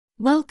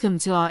Welcome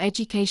to our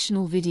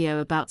educational video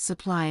about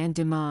supply and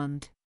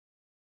demand.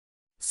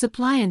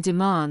 Supply and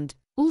demand,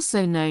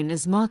 also known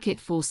as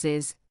market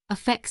forces,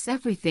 affects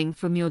everything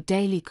from your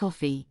daily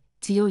coffee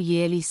to your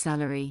yearly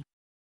salary.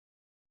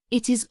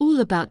 It is all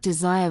about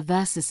desire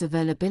versus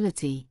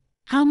availability,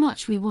 how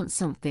much we want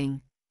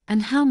something,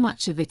 and how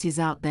much of it is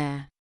out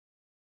there.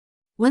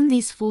 When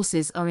these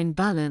forces are in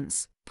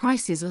balance,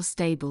 prices are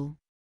stable.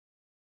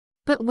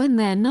 But when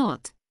they're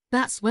not,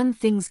 that's when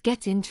things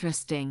get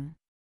interesting.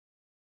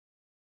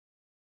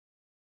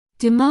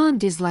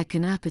 Demand is like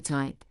an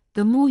appetite.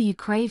 The more you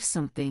crave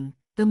something,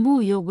 the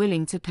more you're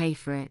willing to pay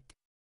for it.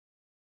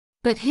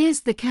 But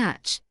here's the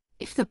catch: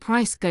 if the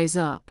price goes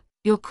up,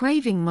 your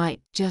craving might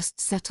just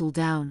settle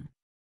down.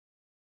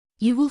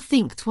 You will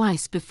think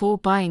twice before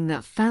buying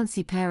that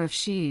fancy pair of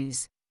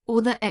shoes,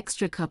 or that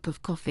extra cup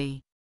of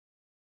coffee.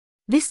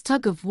 This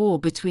tug of war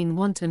between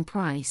want and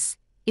price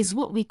is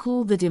what we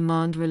call the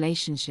demand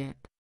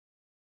relationship.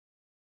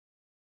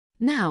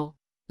 Now,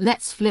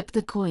 let's flip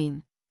the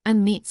coin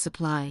and meet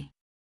supply.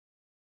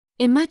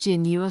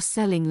 Imagine you are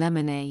selling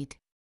lemonade.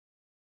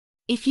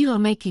 If you are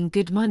making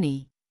good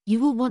money, you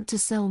will want to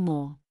sell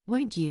more,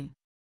 won't you?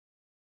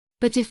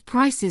 But if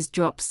prices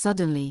drop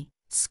suddenly,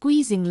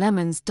 squeezing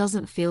lemons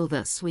doesn't feel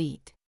that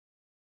sweet.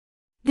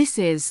 This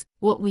is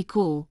what we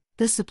call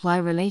the supply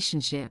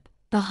relationship.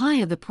 The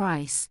higher the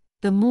price,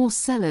 the more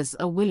sellers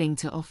are willing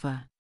to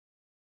offer.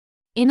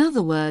 In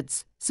other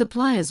words,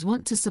 suppliers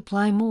want to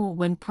supply more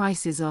when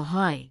prices are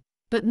high,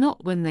 but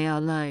not when they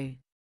are low.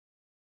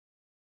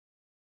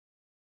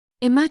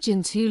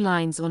 Imagine two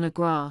lines on a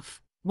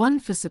graph, one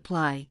for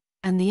supply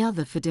and the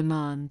other for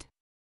demand.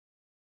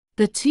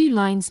 The two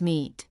lines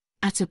meet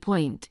at a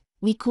point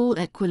we call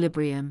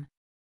equilibrium.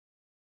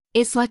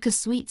 It's like a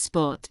sweet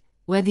spot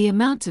where the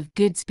amount of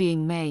goods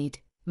being made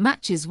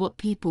matches what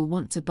people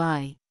want to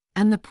buy,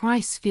 and the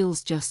price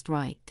feels just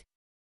right.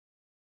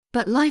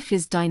 But life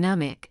is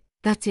dynamic,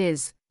 that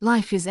is,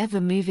 life is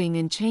ever moving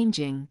and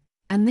changing,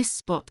 and this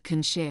spot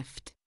can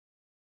shift.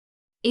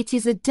 It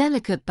is a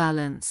delicate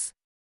balance.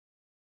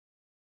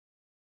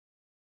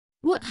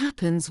 What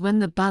happens when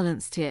the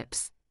balance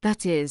tips,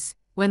 that is,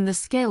 when the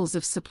scales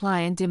of supply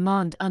and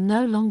demand are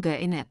no longer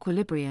in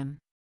equilibrium?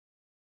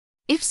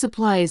 If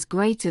supply is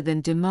greater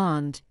than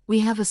demand, we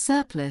have a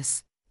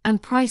surplus,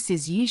 and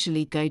prices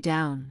usually go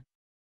down.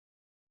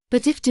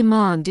 But if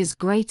demand is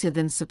greater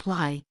than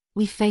supply,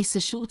 we face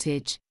a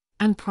shortage,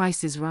 and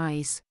prices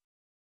rise.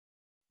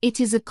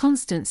 It is a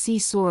constant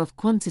seesaw of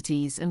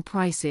quantities and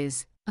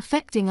prices,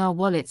 affecting our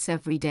wallets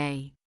every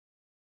day.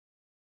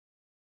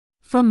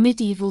 From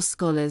medieval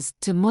scholars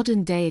to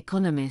modern-day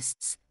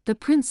economists, the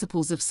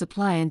principles of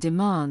supply and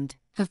demand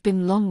have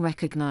been long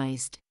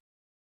recognized.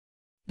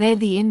 They're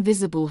the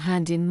invisible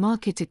hand in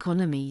market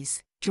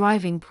economies,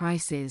 driving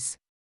prices.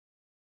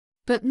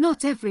 But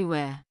not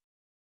everywhere.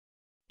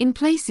 In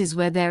places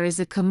where there is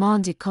a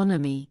command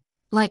economy,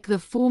 like the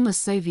former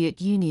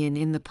Soviet Union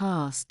in the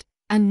past,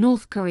 and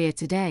North Korea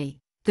today,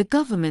 the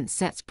government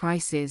sets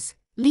prices,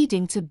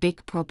 leading to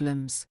big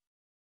problems.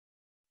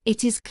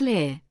 It is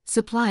clear,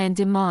 supply and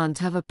demand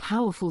have a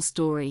powerful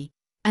story,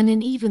 and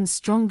an even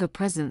stronger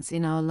presence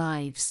in our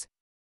lives.